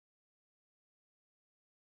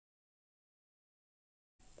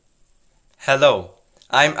Hello,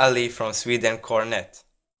 I'm Ali from swedencornet.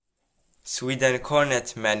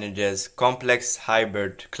 Swedencornet manages complex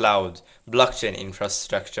hybrid cloud blockchain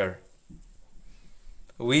infrastructure.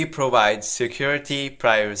 We provide security,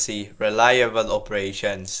 privacy, reliable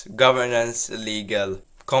operations, governance, legal,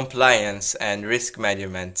 compliance, and risk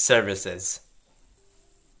management services.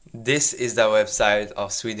 This is the website of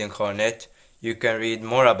swedencornet. You can read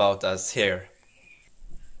more about us here.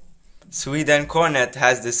 swedencornet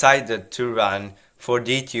has decided to run for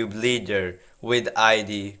Dtube leader with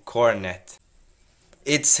ID Cornet.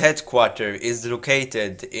 Its headquarters is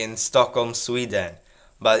located in Stockholm, Sweden,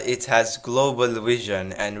 but it has global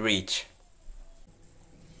vision and reach.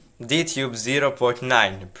 Dtube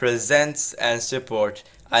 0.9 presents and supports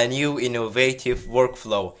a new innovative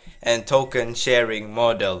workflow and token sharing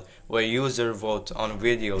model where users vote on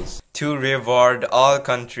videos to reward all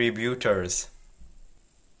contributors.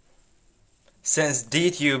 Since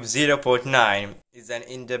Dtube 0.9 is an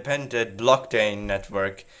independent blockchain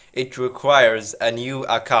network, it requires a new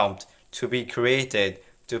account to be created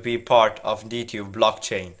to be part of Dtube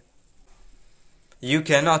blockchain. You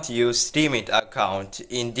cannot use Steemit account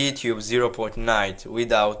in Dtube 0.9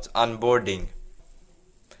 without onboarding.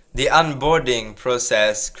 The onboarding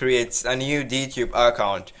process creates a new Dtube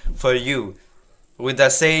account for you with the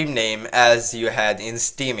same name as you had in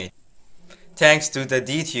Steemit. Thanks to the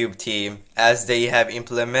Dtube team, as they have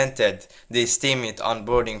implemented the Steemit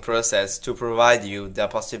onboarding process to provide you the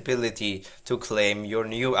possibility to claim your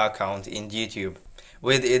new account in Dtube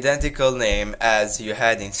with identical name as you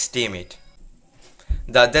had in Steemit.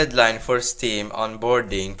 The deadline for Steem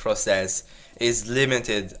onboarding process is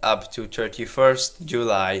limited up to 31st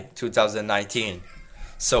July 2019,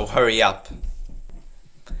 so hurry up.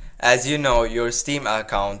 As you know, your Steem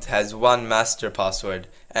account has one master password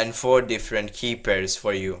and 4 different key pairs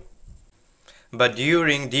for you. But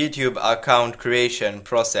during Dtube account creation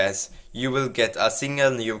process, you will get a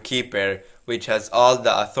single new key pair which has all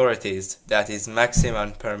the authorities, that is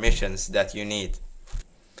maximum permissions that you need.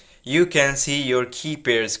 You can see your key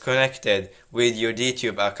pairs connected with your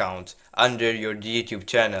Dtube account under your Dtube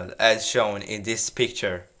channel as shown in this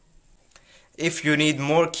picture. If you need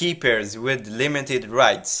more key pairs with limited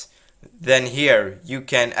rights, then here you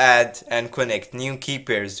can add and connect new key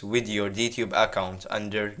pairs with your Dtube account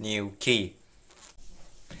under new key.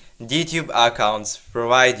 Dtube accounts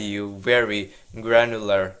provide you very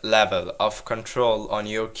granular level of control on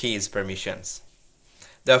your keys permissions.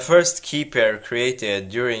 The first key pair created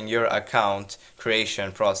during your account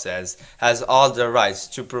creation process has all the rights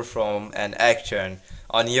to perform an action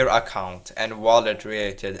on your account and wallet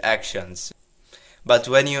related actions. But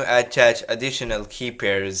when you attach additional key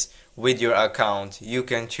pairs with your account, you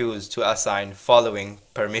can choose to assign following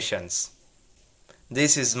permissions.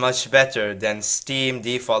 This is much better than Steem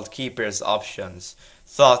default key pairs options.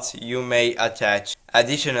 Thus, you may attach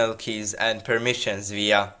additional keys and permissions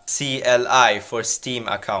via CLI for Steem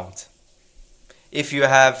account. If you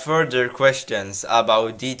have further questions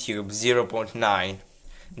about Dtube 0.9,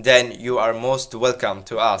 then you are most welcome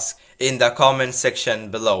to ask in the comment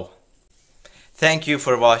section below. Thank you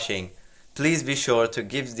for watching. Please be sure to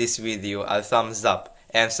give this video a thumbs up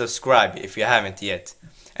and subscribe if you haven't yet.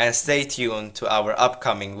 And stay tuned to our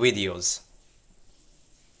upcoming videos.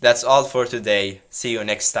 That's all for today. See you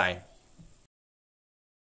next time.